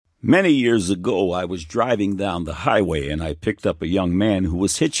Many years ago, I was driving down the highway and I picked up a young man who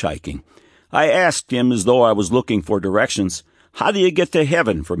was hitchhiking. I asked him, as though I was looking for directions, "How do you get to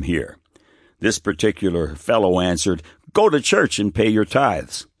heaven from here?" This particular fellow answered, "Go to church and pay your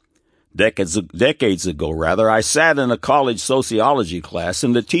tithes." Decades ago, I sat in a college sociology class,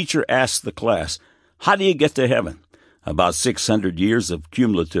 and the teacher asked the class, "How do you get to heaven?" About 600 years of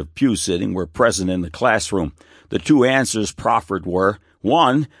cumulative pew sitting were present in the classroom. The two answers proffered were,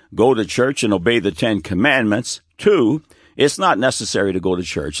 1, go to church and obey the 10 Commandments. 2, it's not necessary to go to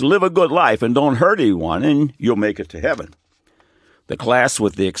church. Live a good life and don't hurt anyone, and you'll make it to heaven. The class,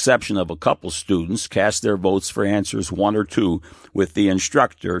 with the exception of a couple students, cast their votes for answers 1 or 2, with the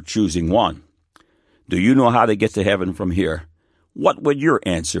instructor choosing 1. Do you know how to get to heaven from here? What would your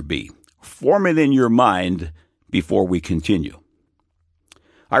answer be? Form it in your mind before we continue.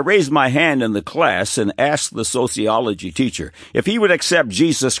 I raised my hand in the class and asked the sociology teacher if he would accept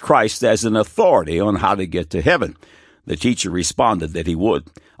Jesus Christ as an authority on how to get to heaven. The teacher responded that he would.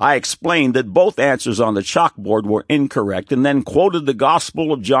 I explained that both answers on the chalkboard were incorrect and then quoted the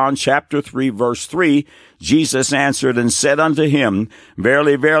Gospel of John chapter 3, verse 3. Jesus answered and said unto him,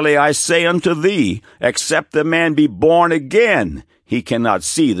 "Verily, verily, I say unto thee, except a man be born again, he cannot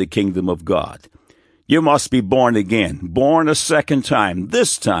see the kingdom of God." You must be born again, born a second time,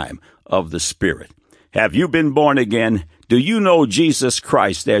 this time of the Spirit. Have you been born again? Do you know Jesus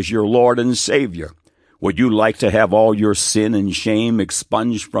Christ as your Lord and Savior? Would you like to have all your sin and shame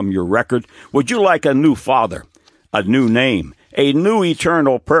expunged from your record? Would you like a new father, a new name, a new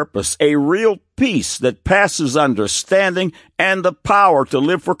eternal purpose, a real peace that passes understanding, and the power to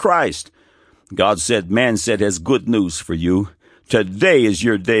live for Christ? God said, Man said has good news for you. Today is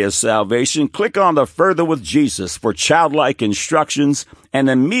your day of salvation. Click on the Further with Jesus for childlike instructions and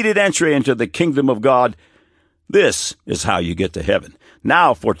immediate entry into the kingdom of God. This is how you get to heaven.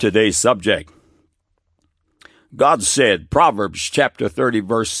 Now for today's subject. God said, Proverbs chapter 30,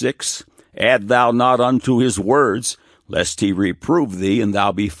 verse 6, Add thou not unto his words, lest he reprove thee, and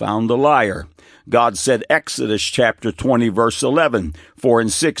thou be found a liar. God said, Exodus chapter 20, verse 11, For in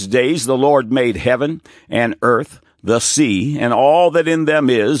 6 days the Lord made heaven and earth, the sea, and all that in them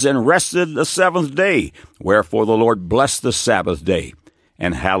is, and rested the 7th day. Wherefore the Lord blessed the Sabbath day,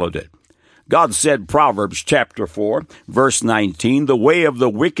 and hallowed it. God said, Proverbs chapter 4, verse 19, The way of the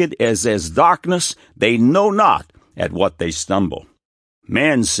wicked is as darkness, they know not at what they stumble.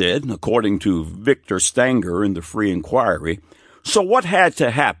 Man said, according to Victor Stanger in the Free Inquiry, so what had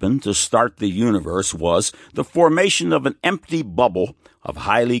to happen to start the universe was the formation of an empty bubble of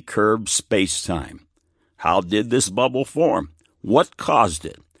highly curved space-time. How did this bubble form? What caused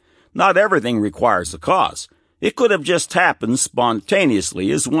it? Not everything requires a cause. It could have just happened spontaneously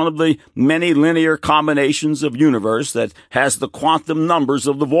as one of the many linear combinations of universe that has the quantum numbers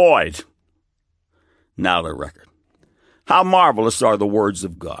of the void. Now the record. How marvelous are the words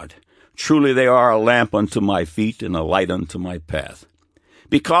of God. Truly they are a lamp unto my feet and a light unto my path.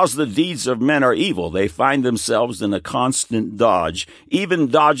 Because the deeds of men are evil, they find themselves in a constant dodge, even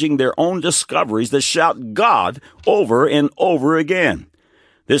dodging their own discoveries that shout God over and over again.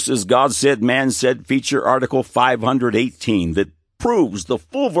 This is God Said, Man Said feature article 518 that proves the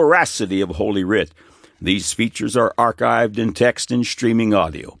full veracity of Holy Writ. These features are archived in text and streaming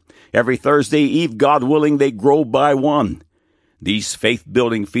audio. Every Thursday Eve, God willing, they grow by one. These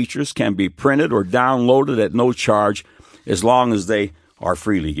faith-building features can be printed or downloaded at no charge as long as they are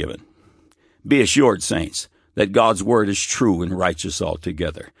freely given. Be assured, saints, that God's word is true and righteous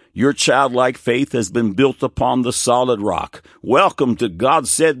altogether. Your childlike faith has been built upon the solid rock. Welcome to God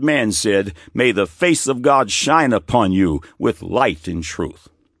Said, Man Said. May the face of God shine upon you with light and truth.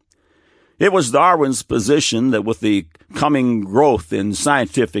 It was Darwin's position that with the coming growth in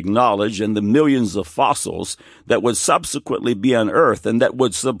scientific knowledge and the millions of fossils that would subsequently be unearthed and that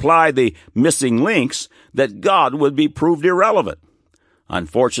would supply the missing links, that God would be proved irrelevant.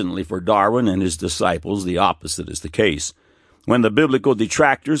 Unfortunately for Darwin and his disciples, the opposite is the case. When the biblical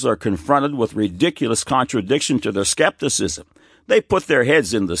detractors are confronted with ridiculous contradiction to their skepticism, they put their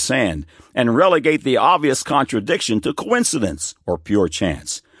heads in the sand and relegate the obvious contradiction to coincidence or pure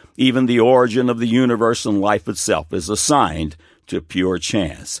chance. Even the origin of the universe and life itself is assigned to pure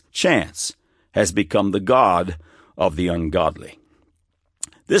chance. Chance has become the god of the ungodly.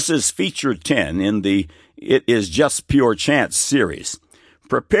 This is feature 10 in the It Is Just Pure Chance series.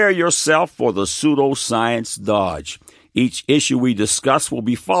 Prepare yourself for the pseudoscience dodge. Each issue we discuss will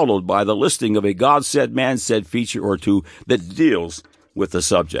be followed by the listing of a God Said, Man Said feature or two that deals with the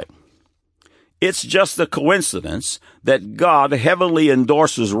subject. It's just a coincidence that God heavily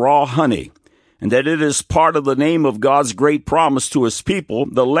endorses raw honey and that it is part of the name of God's great promise to his people,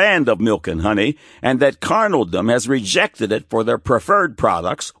 the land of milk and honey, and that carnaldom has rejected it for their preferred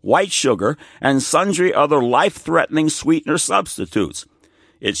products, white sugar, and sundry other life-threatening sweetener substitutes.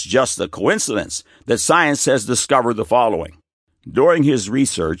 It's just a coincidence that science has discovered the following. During his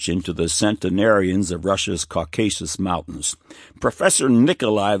research into the centenarians of Russia's Caucasus Mountains, Professor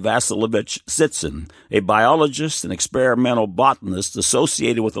Nikolai Vasilyevich Tsitsin, a biologist and experimental botanist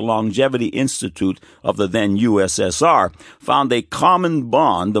associated with the Longevity Institute of the then USSR, found a common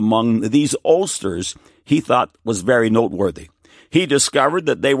bond among these oldsters he thought was very noteworthy. He discovered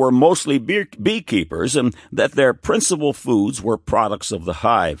that they were mostly beekeepers and that their principal foods were products of the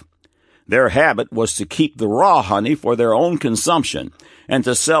hive. Their habit was to keep the raw honey for their own consumption and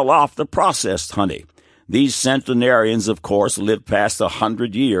to sell off the processed honey. These centenarians, of course, lived past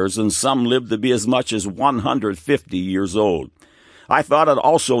 100 years, and some lived to be as much as 150 years old. I thought it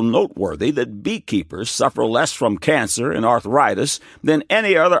also noteworthy that beekeepers suffer less from cancer and arthritis than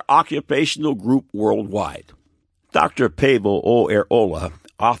any other occupational group worldwide. Dr. Pavel O'Erola,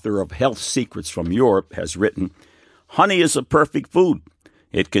 author of Health Secrets from Europe, has written, "Honey is a perfect food.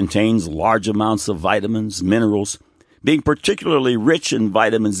 It contains large amounts of vitamins, minerals, being particularly rich in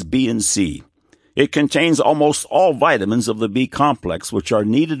vitamins B and C. It contains almost all vitamins of the B complex, which are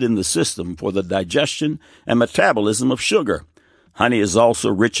needed in the system for the digestion and metabolism of sugar. Honey is also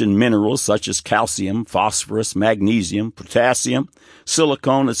rich in minerals such as calcium, phosphorus, magnesium, potassium,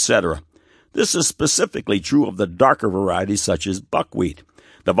 silicone, etc. This is specifically true of the darker varieties such as buckwheat.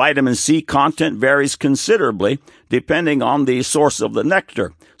 The vitamin C content varies considerably depending on the source of the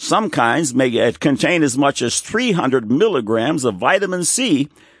nectar. Some kinds may contain as much as 300 milligrams of vitamin C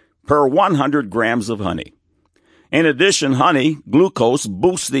per 100 grams of honey. In addition, honey glucose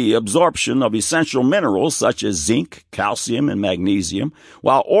boosts the absorption of essential minerals such as zinc, calcium, and magnesium,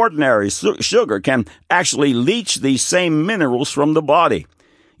 while ordinary sugar can actually leach these same minerals from the body.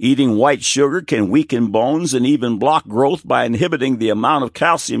 Eating white sugar can weaken bones and even block growth by inhibiting the amount of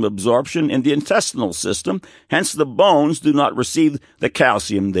calcium absorption in the intestinal system, hence the bones do not receive the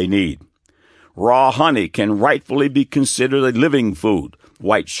calcium they need. Raw honey can rightfully be considered a living food.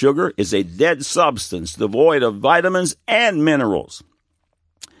 White sugar is a dead substance devoid of vitamins and minerals.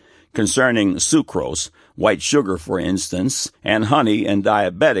 Concerning sucrose, white sugar, for instance, and honey and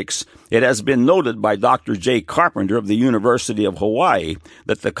diabetics, it has been noted by Dr. J. Carpenter of the University of Hawaii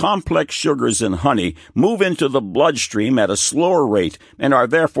that the complex sugars in honey move into the bloodstream at a slower rate and are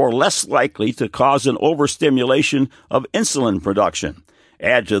therefore less likely to cause an overstimulation of insulin production.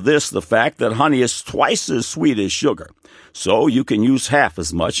 Add to this the fact that honey is twice as sweet as sugar, so you can use half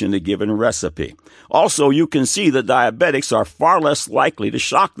as much in a given recipe. Also, you can see that diabetics are far less likely to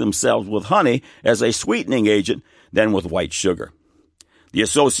shock themselves with honey as a sweetening agent than with white sugar. The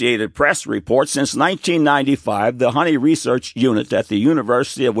Associated Press reports since 1995, the Honey Research Unit at the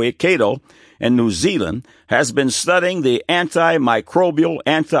University of Waikato in New Zealand has been studying the antimicrobial,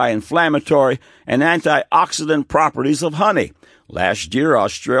 anti-inflammatory, and antioxidant properties of honey. Last year,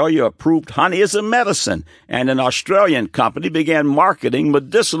 Australia approved honey as a medicine, and an Australian company began marketing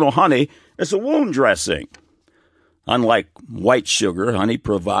medicinal honey as a wound dressing. Unlike white sugar, honey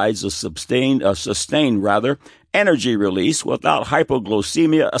provides a sustained energy release without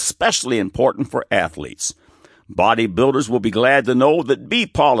hypoglycemia, especially important for athletes. Bodybuilders will be glad to know that bee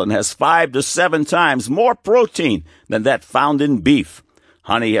pollen has 5 to 7 times more protein than that found in beef.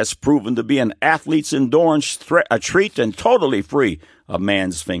 Honey has proven to be an athlete's endurance treat and totally free of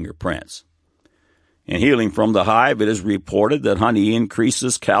man's fingerprints. In Healing from the Hive, it is reported that honey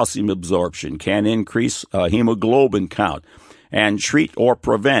increases calcium absorption, can increase hemoglobin count, and treat or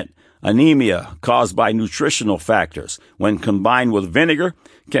prevent anemia caused by nutritional factors. When combined with vinegar,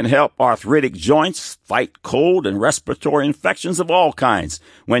 can help arthritic joints, fight cold and respiratory infections of all kinds.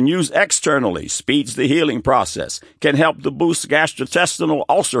 When used externally, speeds the healing process, can help to boost gastrointestinal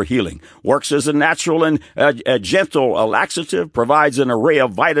ulcer healing, works as a natural and gentle laxative, provides an array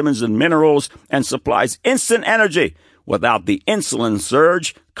of vitamins and minerals, and supplies instant energy without the insulin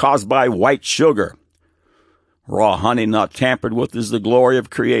surge caused by white sugar. Raw honey not tampered with is the glory of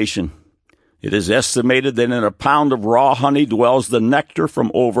creation. It is estimated that in a pound of raw honey dwells the nectar from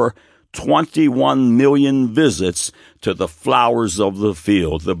over 21 million visits to the flowers of the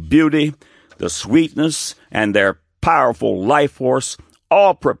field. The beauty, the sweetness, and their powerful life force,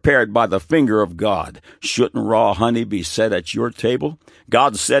 all prepared by the finger of God. Shouldn't raw honey be set at your table?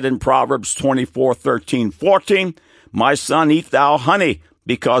 God said in Proverbs 24:13-14, "My son, eat thou honey,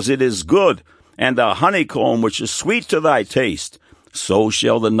 because it is good, and the honeycomb which is sweet to thy taste. So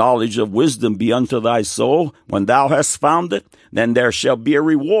shall the knowledge of wisdom be unto thy soul. When thou hast found it, then there shall be a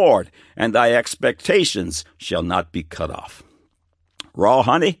reward, and thy expectations shall not be cut off. Raw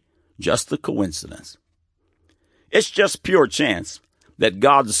honey? Just a coincidence. It's just pure chance that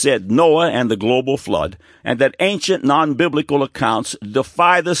God said Noah and the global flood, and that ancient non-biblical accounts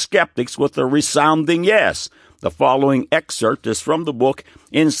defy the skeptics with a resounding yes. The following excerpt is from the book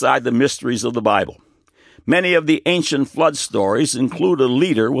Inside the Mysteries of the Bible. Many of the ancient flood stories include a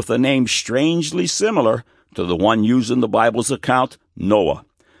leader with a name strangely similar to the one used in the Bible's account, Noah.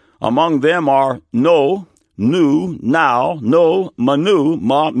 Among them are No, Nu, Now, No, Manu,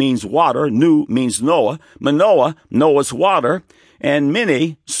 Ma means water, Nu means Noah, Manoah, Noah's water, and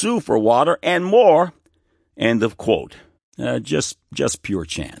Mini, Su for water, and more. End of quote. Just pure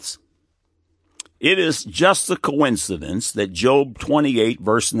chance. It is just a coincidence that Job 28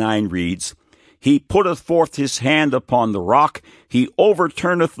 verse 9 reads, He putteth forth his hand upon the rock, he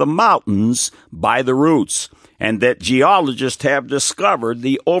overturneth the mountains by the roots, and that geologists have discovered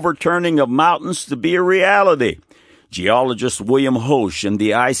the overturning of mountains to be a reality. Geologist William Hoche in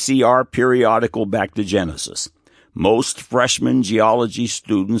the ICR periodical Back to Genesis. Most freshman geology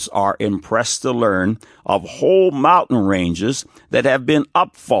students are impressed to learn of whole mountain ranges that have been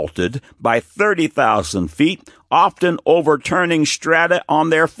upfaulted by 30,000 feet, often overturning strata on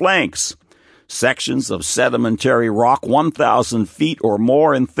their flanks. Sections of sedimentary rock 1,000 feet or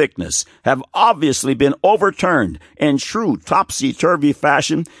more in thickness have obviously been overturned in true topsy-turvy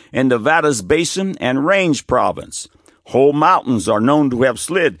fashion in Nevada's Basin and Range Province. Whole mountains are known to have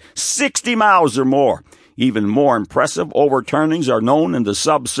slid 60 miles or more. Even more impressive overturnings are known in the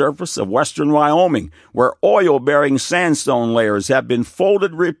subsurface of western Wyoming, where oil-bearing sandstone layers have been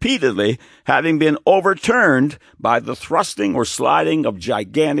folded repeatedly, having been overturned by the thrusting or sliding of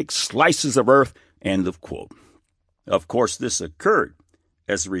gigantic slices of earth. End of quote. Of course, this occurred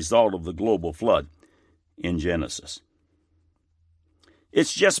as a result of the global flood in Genesis.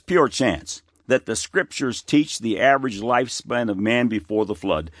 It's just pure chance that the scriptures teach the average lifespan of man before the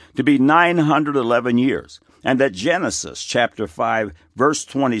flood to be 911 years, and that Genesis chapter 5 verse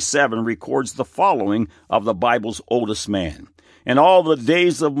 27 records the following of the Bible's oldest man. And all the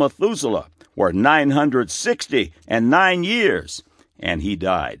days of Methuselah were 969 years, and he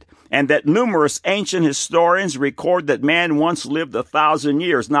died. And that numerous ancient historians record that man once lived 1,000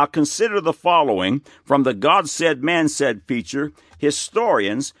 years. Now consider the following from the God Said, Man Said feature,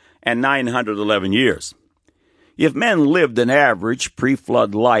 Historians and 911 years. If men lived an average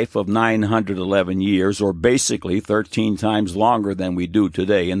pre-flood life of 911 years, or basically 13 times longer than we do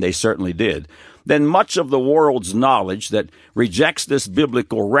today, and they certainly did, then much of the world's knowledge that rejects this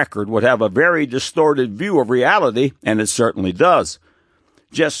biblical record would have a very distorted view of reality, and it certainly does.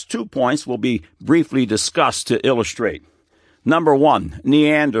 Just 2 points will be briefly discussed to illustrate. Number 1,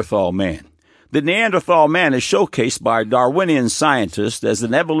 Neanderthal man. The Neanderthal man is showcased by Darwinian scientists as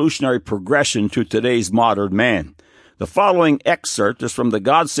an evolutionary progression to today's modern man. The following excerpt is from the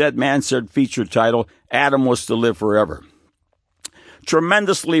God Said, Man Said feature titled, Adam Was to Live Forever.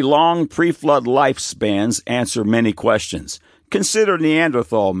 Tremendously long pre-flood lifespans answer many questions. Consider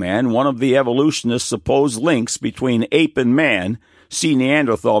Neanderthal man, one of the evolutionists' supposed links between ape and man. See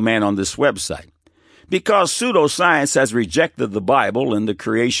Neanderthal man on this website. Because pseudoscience has rejected the Bible and the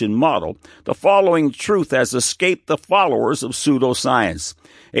creation model, the following truth has escaped the followers of pseudoscience.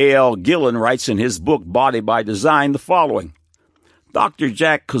 A.L. Gillen writes in his book, Body by Design, the following. Dr.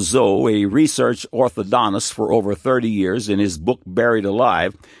 Jack Kazoo, a research orthodontist for over 30 years, in his book Buried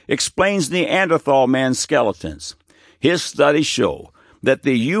Alive, explains Neanderthal man's skeletons. His studies show that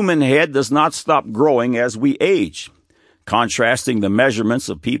the human head does not stop growing as we age. Contrasting the measurements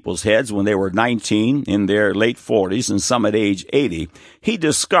of people's heads when they were 19, in their late 40s, and some at age 80, he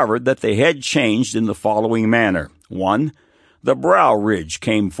discovered that the head changed in the following manner. 1. The brow ridge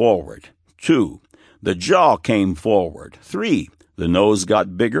came forward. 2. The jaw came forward. 3. The nose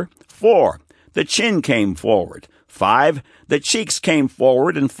got bigger. 4. The chin came forward. 5. The cheeks came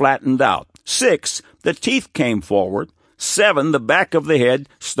forward and flattened out. 6. The teeth came forward. 7. The back of the head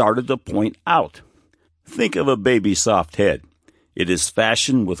started to point out. Think of a baby soft head. It is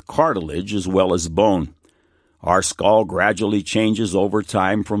fashioned with cartilage as well as bone. Our skull gradually changes over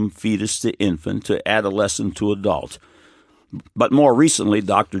time from fetus to infant to adolescent to adult. But more recently,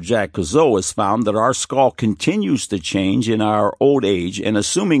 Dr. Jack Kazoo has found that our skull continues to change in our old age, and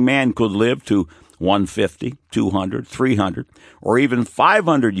assuming man could live to 150, 200, 300, or even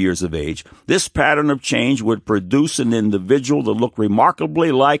 500 years of age, this pattern of change would produce an individual that looked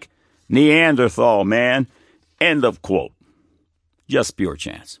remarkably like Neanderthal man. End of quote. Just pure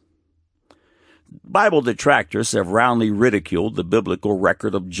chance. Bible detractors have roundly ridiculed the biblical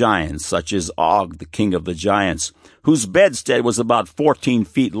record of giants, such as Og, the king of the giants, whose bedstead was about 14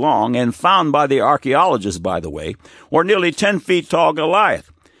 feet long and found by the archaeologists, by the way, or nearly 10 feet tall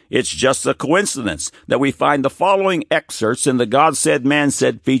Goliath. It's just a coincidence that we find the following excerpts in the God Said, Man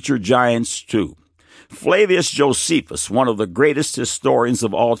Said feature giants too. Flavius Josephus, one of the greatest historians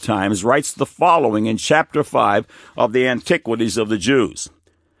of all times, writes the following in chapter 5 of the Antiquities of the Jews.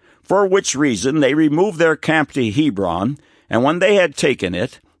 For which reason they removed their camp to Hebron, and when they had taken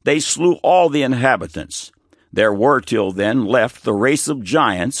it, they slew all the inhabitants. There were till then left the race of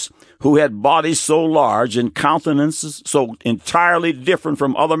giants, who had bodies so large and countenances so entirely different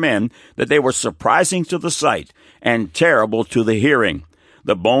from other men that they were surprising to the sight and terrible to the hearing.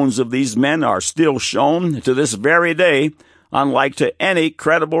 The bones of these men are still shown to this very day, unlike to any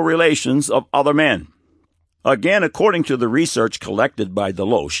credible relations of other men. Again, according to the research collected by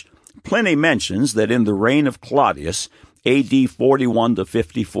Deloche, Pliny mentions that in the reign of Claudius, A.D. 41 to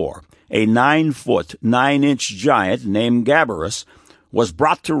 54, a 9-foot, 9-inch giant named Gabarus was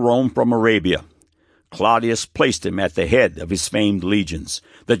brought to Rome from Arabia. Claudius placed him at the head of his famed legions.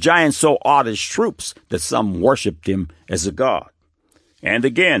 The giant so awed his troops that some worshipped him as a god. And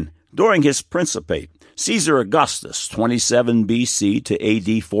again, during his principate, Caesar Augustus, 27 B.C. to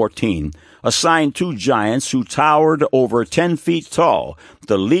A.D. 14, assigned 2 giants who towered over 10 feet tall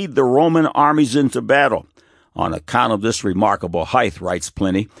to lead the Roman armies into battle. On account of this remarkable height, writes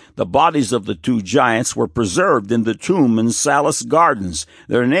Pliny, the bodies of the 2 giants were preserved in the tomb in Sallust Gardens.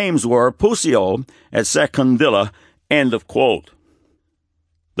 Their names were Pusio and Secundilla. End of quote.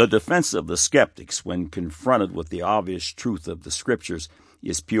 The defense of the skeptics when confronted with the obvious truth of the Scriptures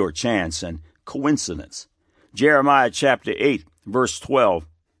is pure chance and coincidence. Jeremiah chapter 8, verse 12.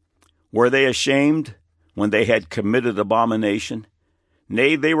 Were they ashamed when they had committed abomination?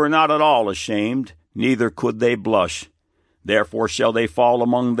 Nay, they were not at all ashamed, neither could they blush. Therefore shall they fall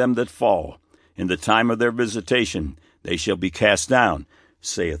among them that fall. In the time of their visitation they shall be cast down,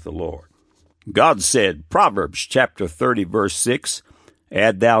 saith the Lord. God said, Proverbs chapter 30, verse 6,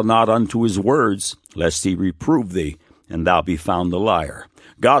 Add thou not unto his words, lest he reprove thee, and thou be found a liar.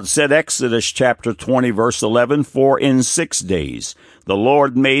 God said, Exodus chapter 20, verse 11, For in 6 days the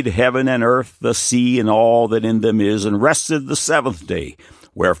Lord made heaven and earth, the sea, and all that in them is, and rested the 7th day.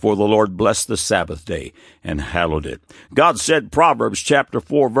 Wherefore the Lord blessed the Sabbath day, and hallowed it. God said, Proverbs chapter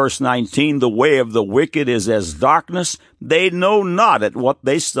 4, verse 19, The way of the wicked is as darkness, they know not at what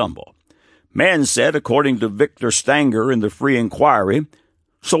they stumble. Man said, according to Victor Stanger in the Free Inquiry,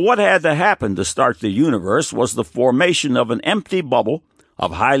 so what had to happen to start the universe was the formation of an empty bubble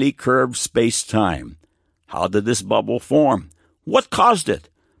of highly curved space-time. How did this bubble form? What caused it?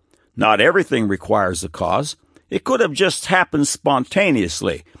 Not everything requires a cause. It could have just happened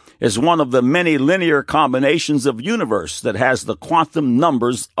spontaneously, as one of the many linear combinations of universe that has the quantum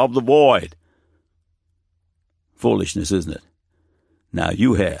numbers of the void. Foolishness, isn't it? Now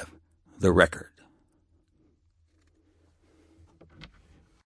you have the record.